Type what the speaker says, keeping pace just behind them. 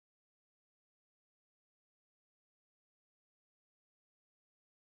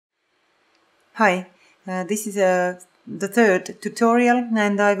Hi, this is the third tutorial,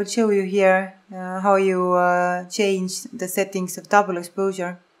 and I will show you here how you change the settings of double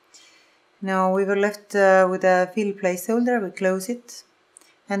exposure. Now we were left with a fill placeholder, we close it,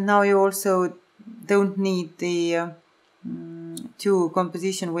 and now you also don't need the two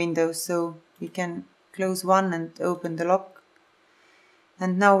composition windows, so we can close one and open the lock.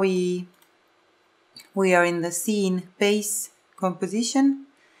 And now we are in the scene base composition.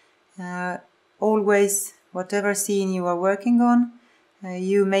 Always, whatever scene you are working on,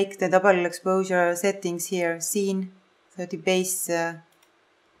 you make the double exposure settings here, scene, 30 base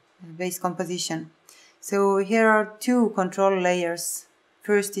composition. So here are two control layers.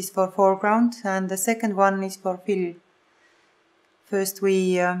 First is for foreground and the second one is for fill. First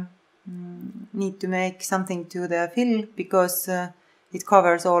we need to make something to the fill because it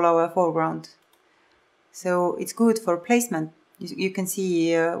covers all our foreground. So it's good for placement. You can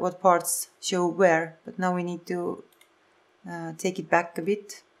see what parts show where, but now we need to take it back a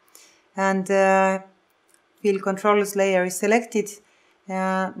bit. And fill controls layer is selected.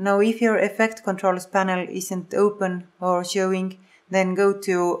 Now if your effect controls panel isn't open or showing, then go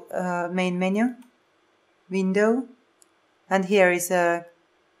to main menu, window, and here is a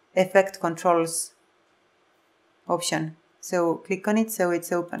effect controls option. So click on it so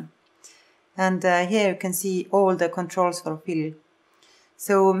it's open. And here you can see all the controls for fill.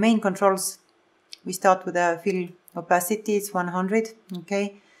 So main controls, we start with the fill opacity, it's 100,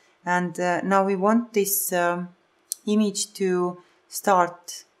 okay. And now we want this image to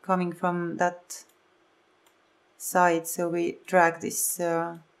start coming from that side, so we drag this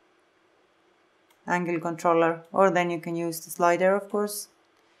angle controller, or then you can use the slider, of course.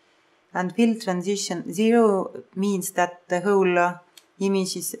 And fill transition 0 means that the whole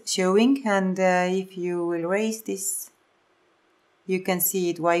image is showing, and if you will raise this, you can see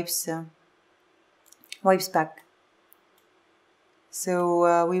it wipes back.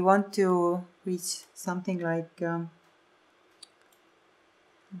 So we want to reach something like let's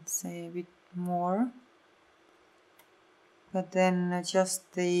say a bit more, but then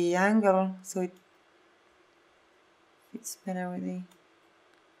adjust the angle so it fits better with the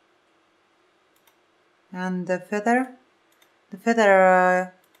and the feather. The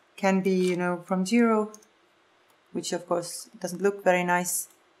feather can be, from 0, which of course doesn't look very nice.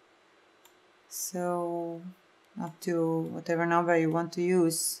 So up to whatever number you want to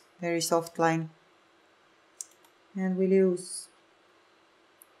use, very soft line. And we'll use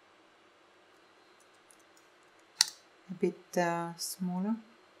a bit smaller.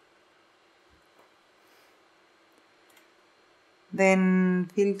 Then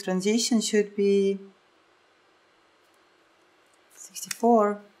fill transition should be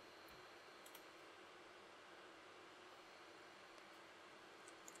 64.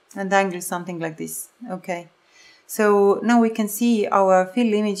 And angle something like this. Okay. So now we can see our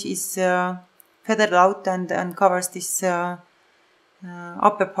fill image is feathered out and covers this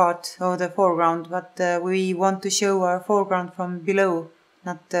upper part of the foreground, but we want to show our foreground from below,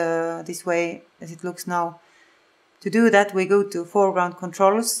 not this way as it looks now. To do that, we go to foreground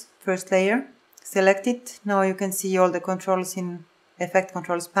controls, first layer, select it. Now you can see all the controls in effect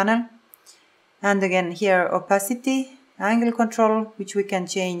controls panel. And again here opacity, angle control, which we can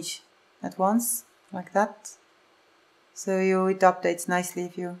change at once, like that. So it updates nicely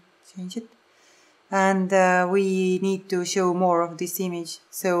if you change it. And we need to show more of this image,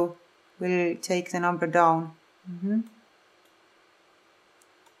 so we'll take the number down.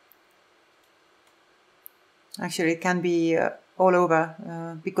 Actually, it can be all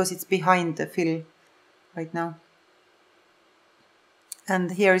over because it's behind the fill right now.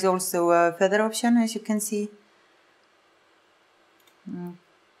 And here is also a feather option, as you can see.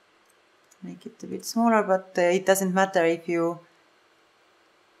 Make it a bit smaller, but it doesn't matter if you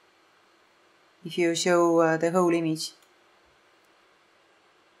show the whole image.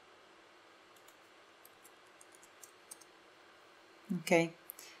 Okay,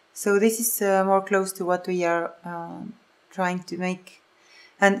 so this is more close to what we are trying to make.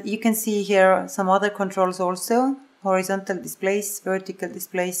 And you can see here some other controls also, horizontal displace, vertical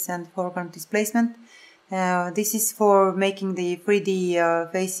displace, and foreground displacement. This is for making the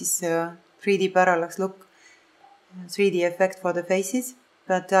 3D faces, 3D parallax look, 3D effect for the faces.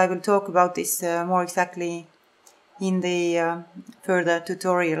 But I will talk about this more exactly in the further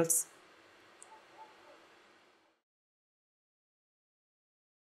tutorials.